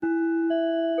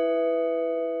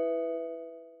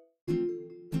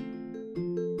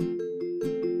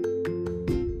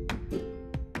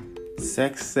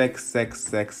Sex, sex, sex,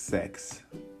 sex, sex.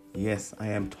 Yes, I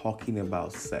am talking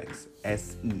about sex.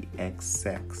 S-E-X,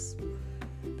 sex.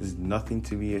 There's nothing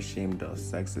to be ashamed of.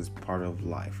 Sex is part of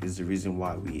life. It's the reason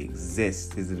why we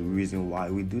exist. It's the reason why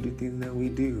we do the things that we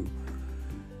do.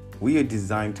 We are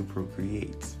designed to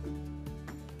procreate.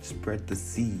 Spread the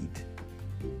seed.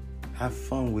 Have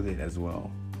fun with it as well.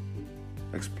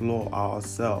 Explore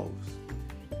ourselves.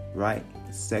 Right?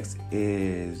 Sex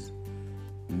is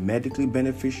medically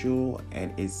beneficial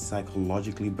and it's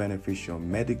psychologically beneficial.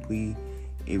 Medically,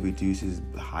 it reduces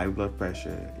high blood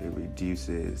pressure, it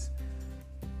reduces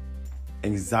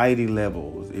anxiety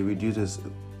levels, it reduces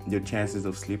your chances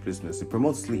of sleeplessness, it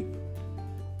promotes sleep.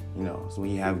 So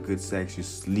when you have good sex, you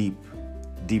sleep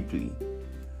deeply.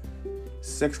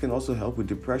 Sex can also help with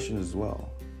depression as well.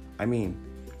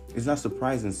 It's not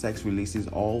surprising sex releases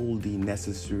all the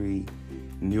necessary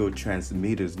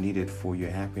neurotransmitters needed for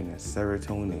your happiness.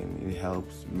 Serotonin, it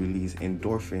helps release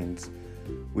endorphins,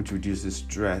 which reduces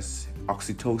stress.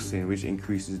 Oxytocin, which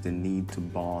increases the need to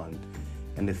bond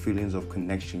and the feelings of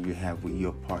connection you have with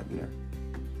your partner.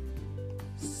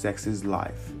 Sex is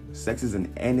life. Sex is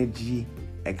an energy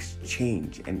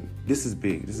exchange. And this is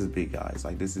big. This is big, guys.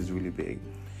 This is really big.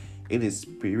 It is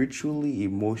spiritually,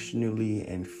 emotionally,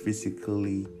 and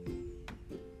physically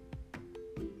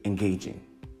engaging.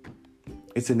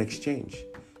 It's an exchange.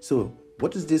 So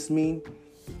what does this mean?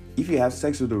 If you have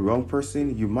sex with the wrong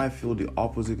person, you might feel the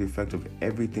opposite effect of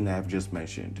everything I have just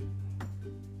mentioned.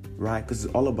 Right? Because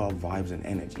it's all about vibes and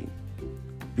energy.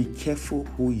 Be careful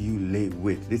who you lay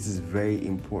with. This is very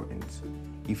important.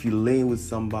 If you lay with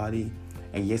somebody,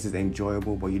 and yes, it's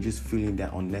enjoyable, but you're just feeling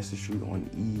that unnecessary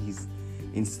unease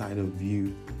inside of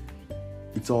you,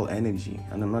 it's all energy.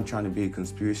 And I'm not trying to be a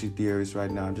conspiracy theorist right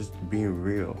now. I'm just being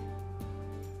real.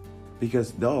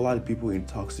 Because there are a lot of people in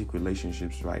toxic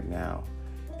relationships right now,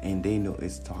 and they know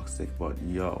it's toxic, but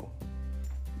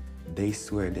they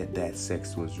swear that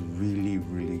sex was really,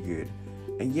 really good.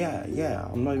 And yeah,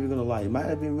 I'm not even gonna lie, it might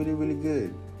have been really, really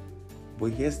good.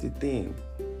 But here's the thing.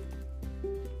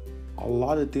 A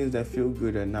lot of things that feel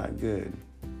good are not good.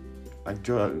 Like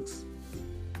drugs.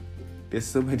 There's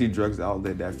so many drugs out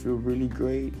there that feel really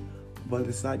great, but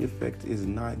the side effect is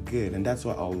not good. And that's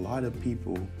why a lot of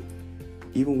people,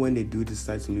 even when they do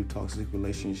decide to leave toxic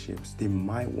relationships, they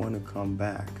might want to come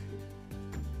back.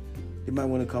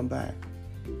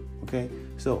 Okay?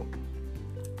 So,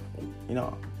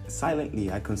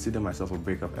 silently, I consider myself a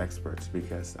breakup expert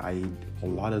because a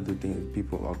lot of the things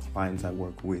people or clients I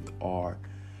work with are,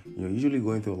 usually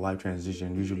going through a life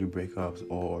transition, usually breakups,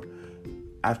 or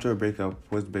after a breakup,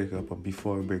 post-breakup, or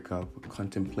before a breakup,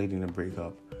 contemplating a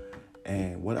breakup.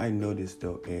 And what I noticed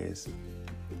though is,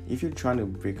 if you're trying to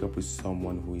break up with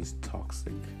someone who is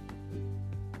toxic,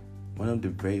 one of the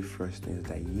very first things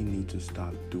that you need to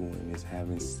stop doing is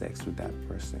having sex with that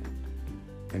person.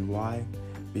 And why?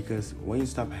 Because when you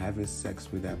stop having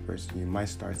sex with that person, you might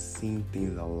start seeing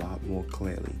things a lot more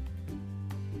clearly.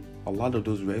 A lot of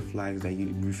those red flags that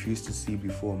you refused to see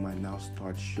before might now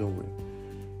start showing.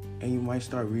 And you might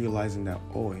start realizing that,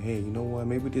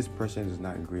 maybe this person is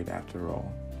not great after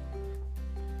all.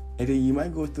 And then you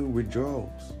might go through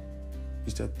withdrawals. You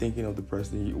start thinking of the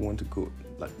person you want to go,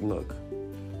 look,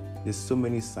 there's so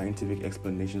many scientific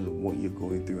explanations of what you're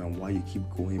going through and why you keep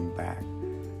going back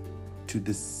to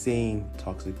the same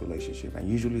toxic relationship. And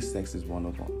usually sex is one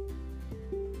of them.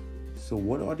 So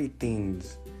what are the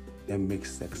things that make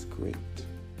sex great?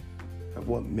 And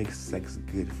what makes sex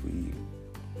good for you?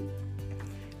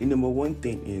 The number one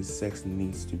thing is sex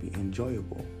needs to be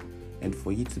enjoyable. And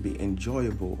for it to be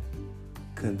enjoyable,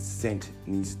 consent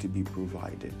needs to be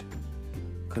provided.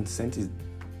 Consent is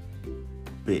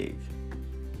big.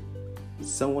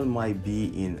 Someone might be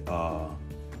in a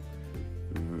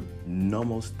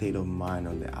normal state of mind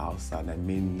on the outside and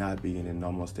may not be in a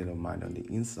normal state of mind on the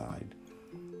inside.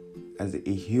 As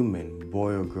a human,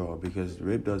 boy or girl, because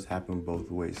rape does happen both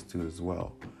ways too as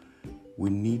well. We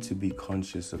need to be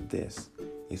conscious of this.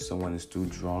 If someone is too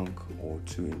drunk or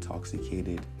too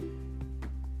intoxicated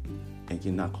and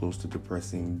you're not close to the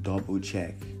person, double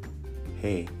check.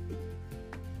 Hey,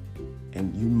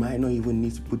 and you might not even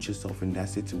need to put yourself in that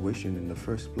situation in the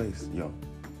first place.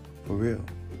 For real.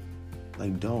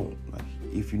 Don't.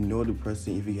 If you know the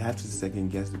person, if you have to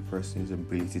second guess the person's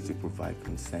ability to provide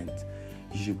consent,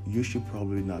 you should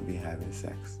probably not be having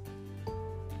sex.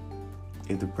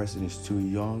 If the person is too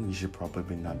young, you should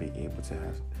probably not be able to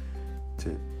have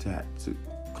to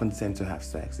consent to have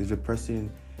sex. If the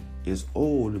person is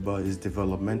old but is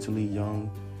developmentally young,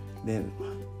 then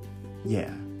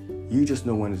you just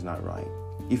know when it's not right.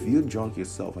 If you're drunk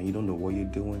yourself and you don't know what you're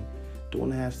doing,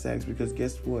 don't have sex, because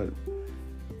guess what?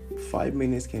 5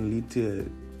 minutes can lead to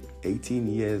 18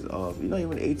 years of, not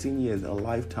even 18 years, a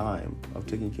lifetime of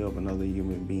taking care of another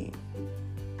human being.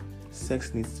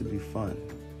 Sex needs to be fun.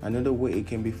 Another way it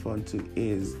can be fun too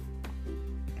is,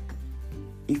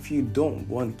 if you don't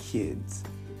want kids,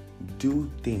 do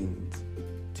things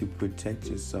to protect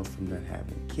yourself from not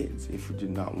having kids. If you do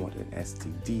not want an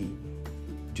STD,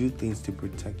 do things to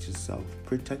protect yourself.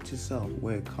 Protect yourself.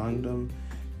 Wear a condom,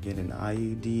 get an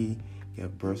IUD,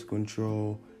 get birth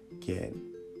control, get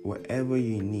whatever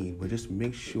you need, but just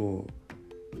make sure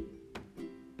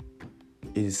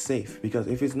it is safe. Because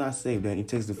if it's not safe, then it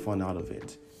takes the fun out of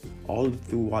it. All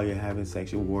through while you're having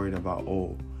sex, you're worried about,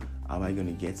 oh, am I going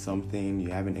to get something?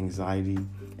 You're having anxiety,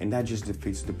 and that just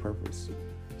defeats the purpose.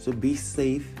 So be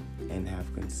safe and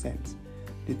have consent.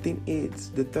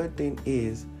 The third thing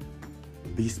is,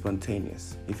 be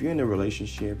spontaneous. If you're in a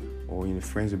relationship or in a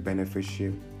friends with benefit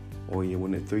ship or you're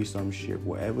in a threesome ship,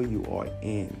 wherever you are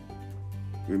in,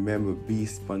 remember, be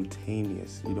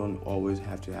spontaneous. You don't always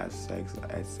have to have sex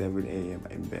at 7 a.m.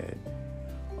 in bed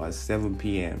or at 7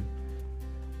 p.m.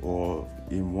 or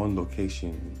in one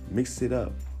location. Mix it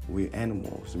up. We're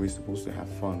animals. We're supposed to have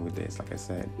fun with this, like I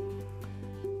said.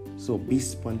 So be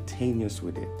spontaneous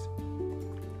with it,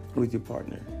 with your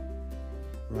partner,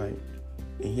 right?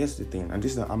 And here's the thing. I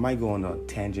might go on a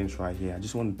tangent right here. I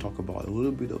just want to talk about a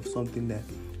little bit of something that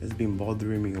has been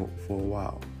bothering me for a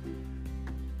while.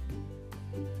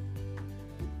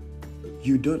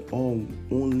 You don't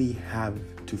only have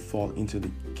to fall into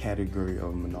the category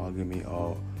of monogamy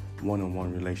or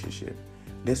one-on-one relationship.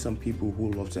 There's some people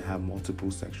who love to have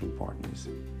multiple sexual partners.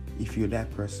 If you're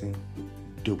that person,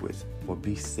 do it, but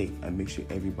be safe and make sure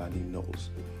everybody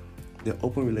knows. There are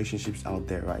open relationships out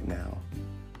there right now,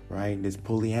 right? There's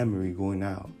polyamory going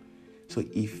out. So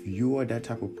if you are that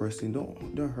type of person,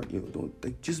 don't hurt you.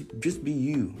 Just be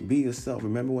you. Be yourself.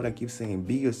 Remember what I keep saying.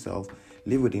 Be yourself.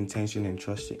 Live with intention and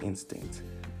trust your instinct.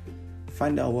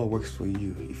 Find out what works for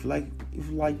you. If you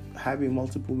like having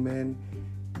multiple men,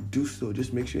 do so.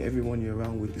 Just make sure everyone you're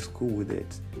around with is cool with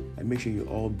it, and make sure you're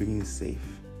all being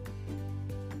safe.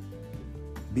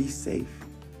 Be safe,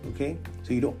 okay?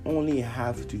 So you don't only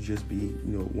have to just be,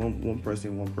 one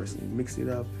person. Mix it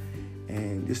up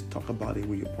and just talk about it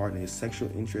with your partner. Your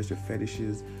sexual interests, your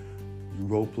fetishes, your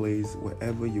role plays,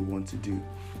 whatever you want to do.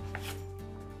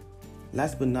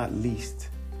 Last but not least,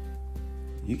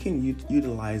 you can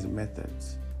utilize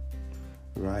methods,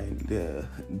 right? There are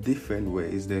different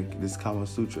ways. There's Kama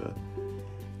Sutra,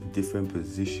 different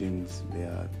positions. There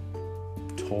are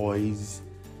toys.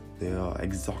 There are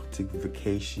exotic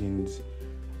vacations,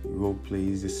 role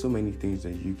plays. There's so many things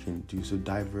that you can do. So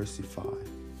diversify.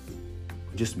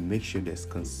 Just make sure there's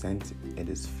consent, it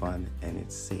is fun, and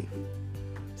it's safe.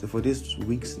 So for this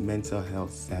week's Mental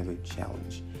Health Savage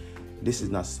Challenge, this is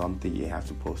not something you have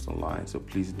to post online. So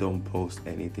please don't post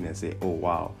anything and say, oh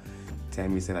wow,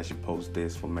 Tammy said I should post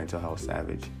this for Mental Health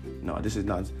Savage. No, this is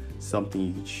not something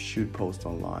you should post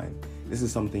online. This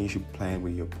is something you should plan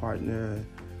with your partner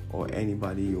or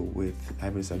anybody you're with,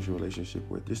 having a sexual relationship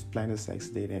with. Just plan a sex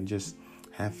date and just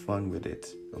have fun with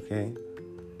it, okay?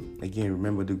 Again,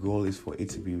 remember, the goal is for it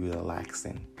to be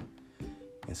relaxing.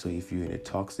 And so if you're in a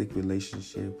toxic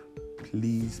relationship,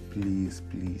 please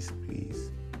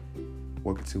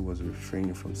work towards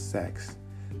refraining from sex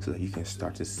so that you can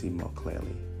start to see more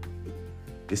clearly.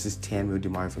 This is Tammy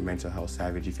Demayo from Mental Health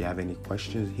Savage. If you have any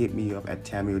questions, hit me up at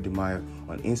Tammy Demayo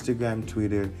on Instagram,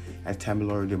 Twitter, at Tammy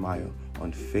Demayo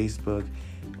on Facebook,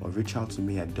 or reach out to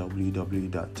me at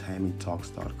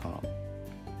www.tammytalks.com.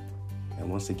 And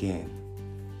once again,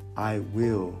 I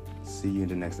will see you in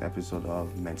the next episode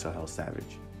of Mental Health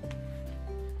Savage.